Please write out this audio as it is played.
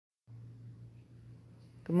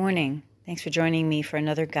Good morning. Thanks for joining me for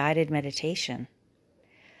another guided meditation.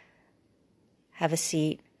 Have a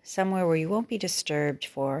seat somewhere where you won't be disturbed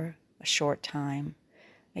for a short time.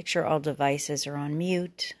 Make sure all devices are on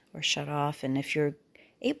mute or shut off, and if you're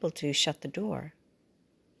able to, shut the door.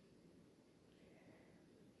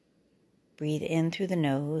 Breathe in through the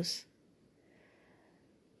nose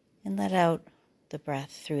and let out the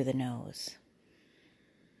breath through the nose.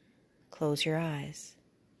 Close your eyes.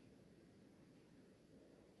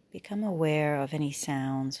 Become aware of any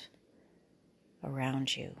sounds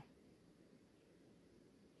around you.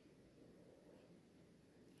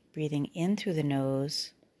 Breathing in through the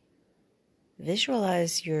nose,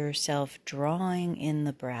 visualize yourself drawing in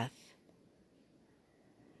the breath,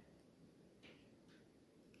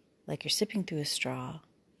 like you're sipping through a straw,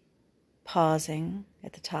 pausing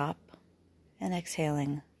at the top and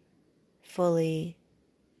exhaling fully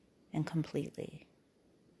and completely.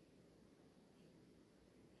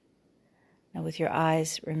 Now, with your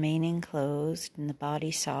eyes remaining closed and the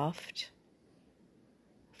body soft,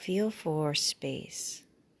 feel for space.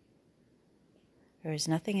 There is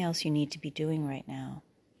nothing else you need to be doing right now.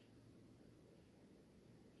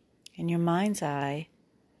 In your mind's eye,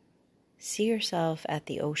 see yourself at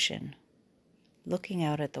the ocean, looking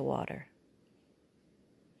out at the water.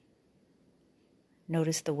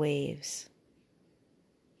 Notice the waves.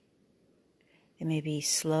 They may be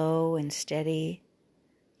slow and steady,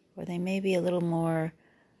 or they may be a little more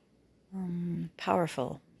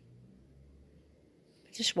powerful.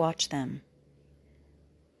 But just watch them.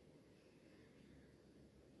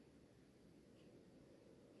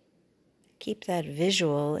 Keep that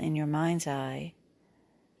visual in your mind's eye.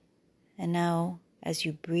 And now, as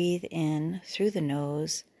you breathe in through the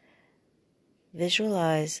nose,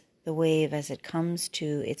 visualize the wave as it comes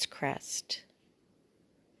to its crest.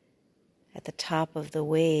 At the top of the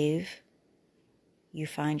wave, you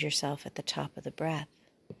find yourself at the top of the breath.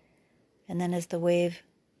 And then as the wave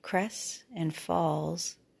crests and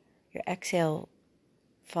falls, your exhale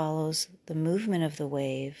follows the movement of the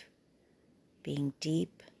wave, being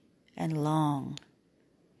deep and long.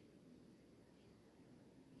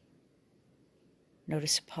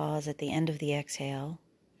 Notice a pause at the end of the exhale.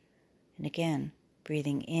 And again,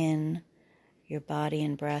 breathing in your body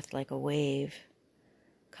and breath like a wave,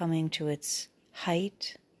 coming to its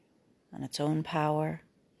height on its own power.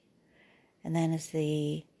 And then as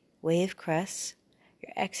the wave crests,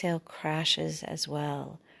 your exhale crashes as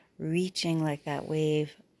well, reaching like that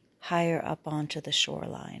wave higher up onto the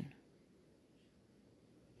shoreline.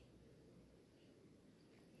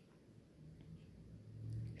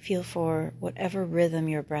 Feel for whatever rhythm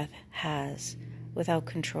your breath has without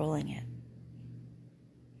controlling it.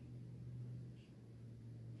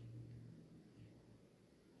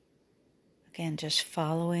 Again, just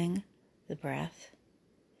following the breath,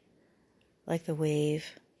 like the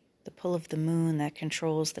wave, the pull of the moon that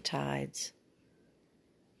controls the tides.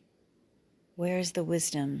 Where is the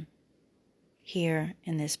wisdom here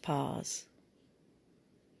in this pause?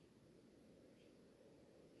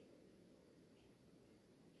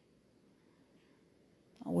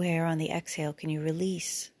 Where on the exhale can you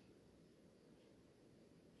release?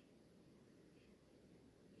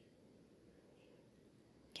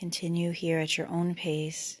 Continue here at your own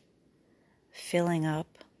pace, filling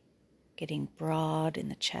up, getting broad in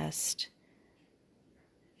the chest,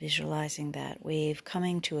 visualizing that wave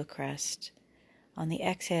coming to a crest. On the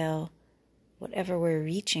exhale, whatever we're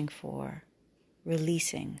reaching for,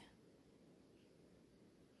 releasing,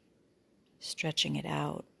 stretching it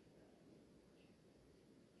out,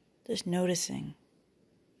 just noticing.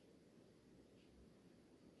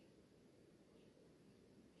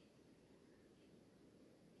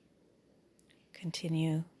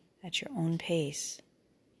 Continue at your own pace,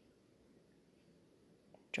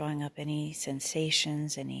 drawing up any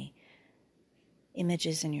sensations, any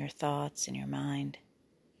images in your thoughts, in your mind,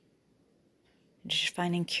 and just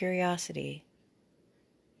finding curiosity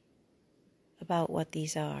about what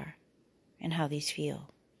these are and how these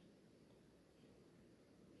feel.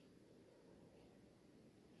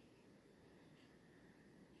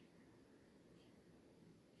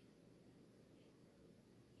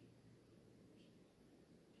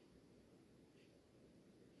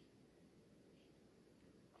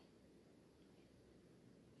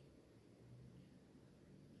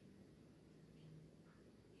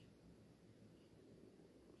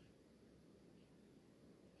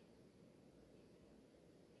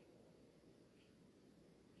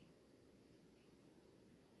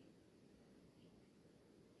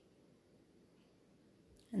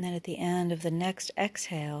 And then at the end of the next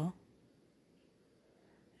exhale,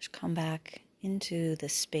 just come back into the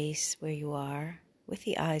space where you are with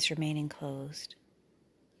the eyes remaining closed.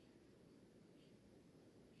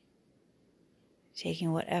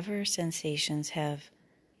 Taking whatever sensations have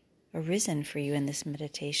arisen for you in this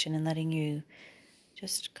meditation and letting you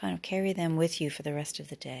just kind of carry them with you for the rest of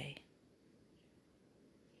the day.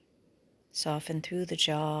 Soften through the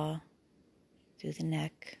jaw, through the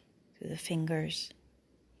neck, through the fingers.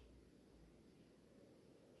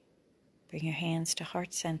 Bring your hands to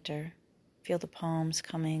heart center. Feel the palms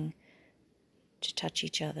coming to touch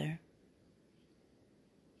each other.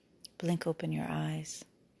 Blink open your eyes.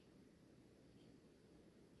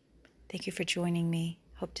 Thank you for joining me.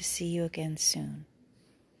 Hope to see you again soon.